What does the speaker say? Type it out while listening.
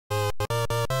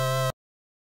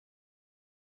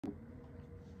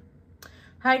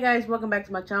Hi guys, welcome back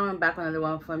to my channel. I'm back on another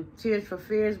one from Tears for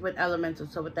Fears with Elemental.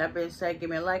 So with that being said, give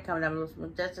me a like, comment down below some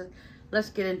suggestions. Let's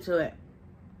get into it.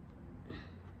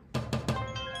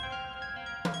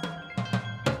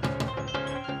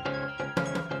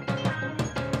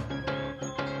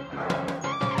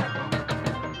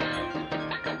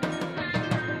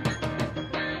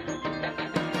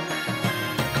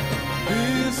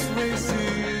 This race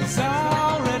is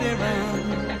already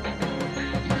run.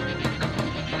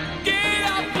 Get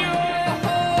up your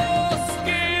horse,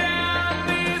 get on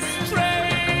this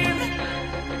train.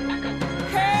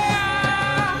 Hey,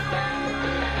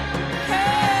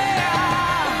 hey,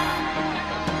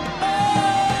 oh.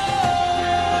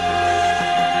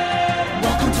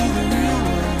 Welcome to the real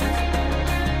world.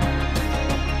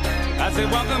 I said,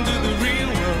 welcome to the real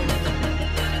world.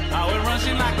 How we're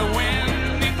rushing like the wind.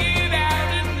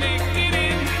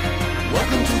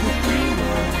 Welcome to the free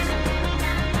world.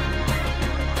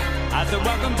 I said,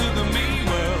 welcome to the me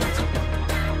world.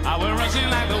 I will rushing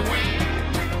like the wind.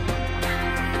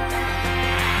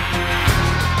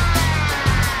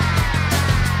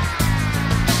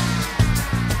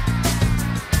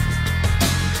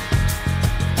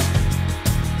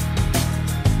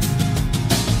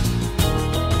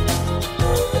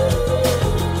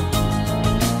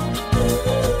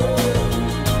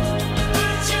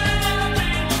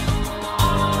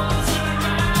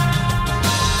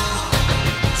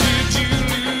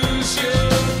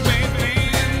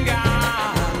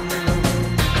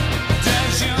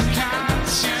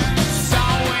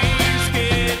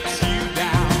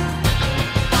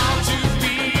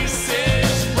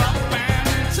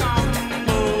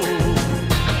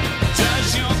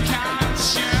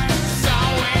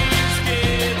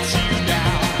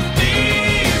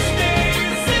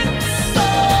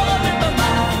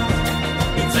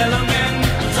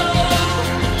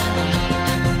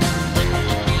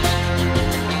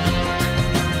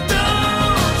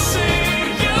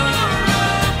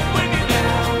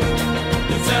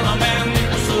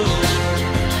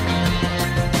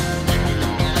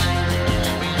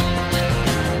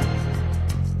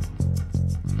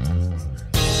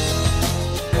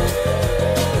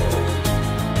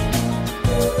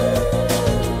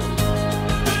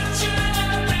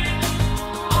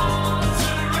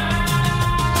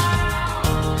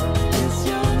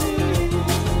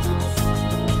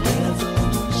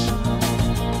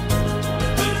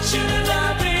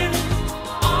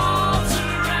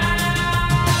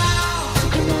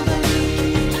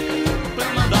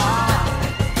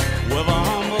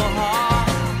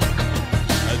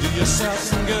 Yourself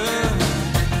some good.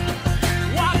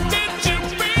 What did you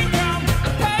become?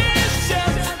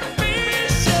 Patience, be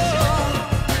sure,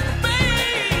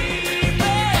 baby,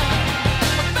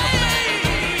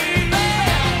 baby.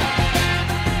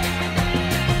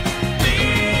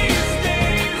 These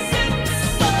days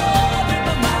it's all in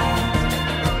my mind.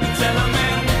 It's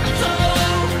elemental.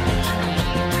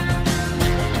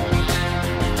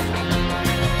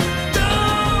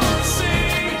 Don't say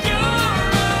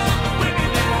you're up when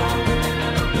you're down.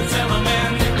 It's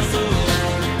elemental. It's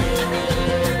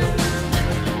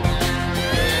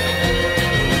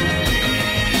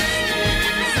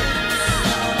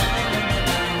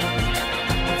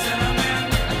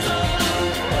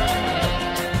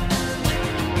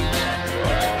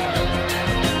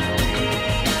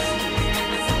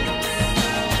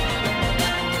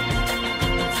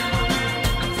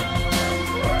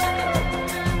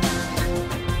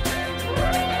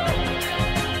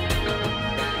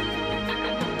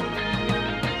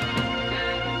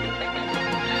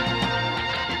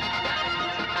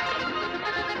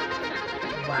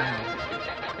Wow.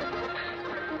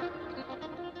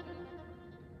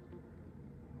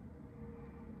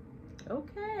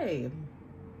 Okay.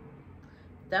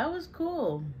 That was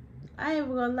cool. I ain't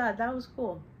even gonna lie, that was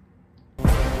cool.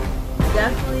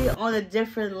 Definitely on a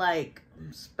different like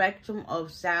spectrum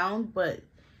of sound, but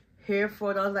here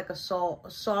for that was like a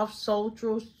soft,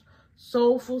 soulful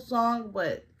song,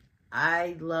 but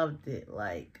I loved it.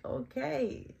 Like,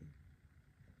 okay.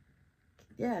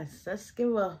 Yes, let's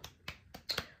give a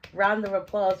round of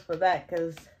applause for that,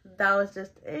 because that was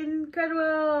just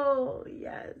incredible.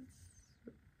 Yes.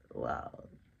 Wow.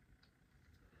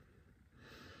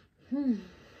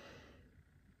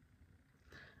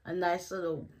 A nice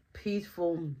little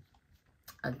peaceful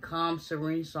and calm,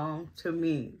 serene song to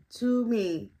me.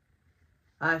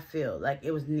 I feel like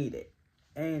it was needed.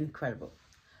 Incredible.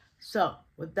 So,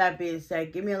 with that being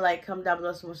said, give me a like, comment down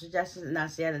below some more suggestions, and I'll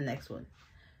see you in the next one.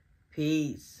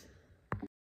 Peace.